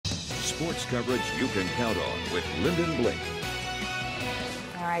sports coverage you can count on with Lyndon Blake.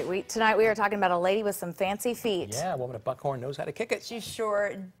 All right, tonight we are talking about a lady with some fancy feet. Yeah, a woman at Buckhorn knows how to kick it. She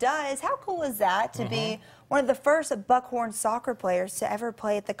sure does. How cool is that to be one of the first Buckhorn soccer players to ever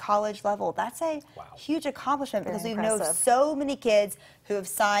play at the college level? That's a huge accomplishment because we know so many kids who have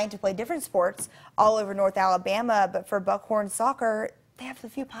signed to play different sports all over North Alabama, but for Buckhorn soccer, they have a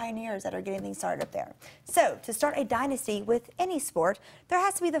few pioneers that are getting things started up there. So to start a dynasty with any sport, there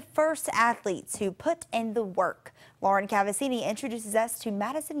has to be the first athletes who put in the work. Lauren Cavazzini introduces us to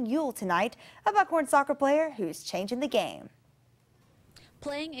Madison Uhl tonight, a Buckhorn soccer player who's changing the game.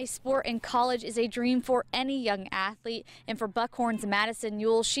 Playing a sport in college is a dream for any young athlete, and for Buckhorn's Madison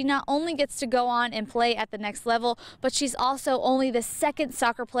Uhl, she not only gets to go on and play at the next level, but she's also only the second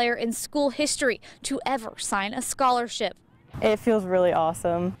soccer player in school history to ever sign a scholarship. It feels really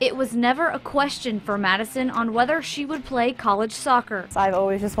awesome. It was never a question for Madison on whether she would play college soccer. I've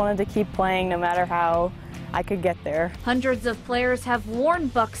always just wanted to keep playing no matter how I could get there. Hundreds of players have worn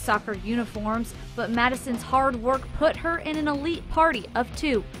Buck soccer uniforms, but Madison's hard work put her in an elite party of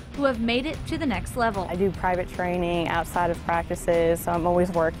two who have made it to the next level. I do private training outside of practices, so I'm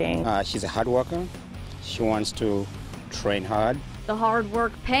always working. She's a hard worker. She wants to train hard. The hard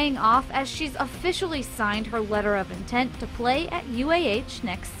work paying off as she's officially signed her letter of intent to play at UAH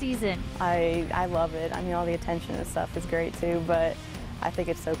next season. I love it. I mean, all the attention and stuff is great too, but I think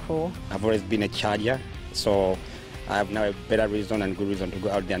it's so cool. I've always been a Charger, so I have now a better reason and good reason to go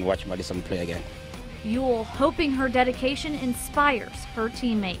out there and watch Madison play again. Uhl hoping her dedication inspires her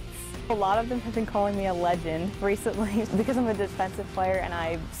teammates. A lot of them have been calling me a legend recently because I'm a defensive player and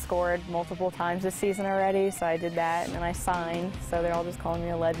I scored multiple times this season already, so I did that and then I signed, so they're all just calling me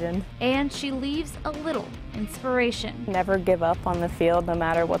a legend. And she leaves a little inspiration. Never give up on the field no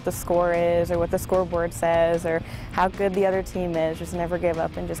matter what the score is or what the scoreboard says or how good the other team is. Just never give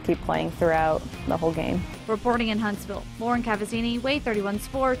up and just keep playing throughout the whole game. Reporting in Huntsville, Lauren Cavazzini, Way 31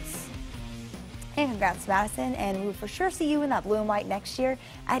 Sports. And congrats, Madison, and we'll for sure see you in that blue and white next year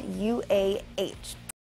at UAH.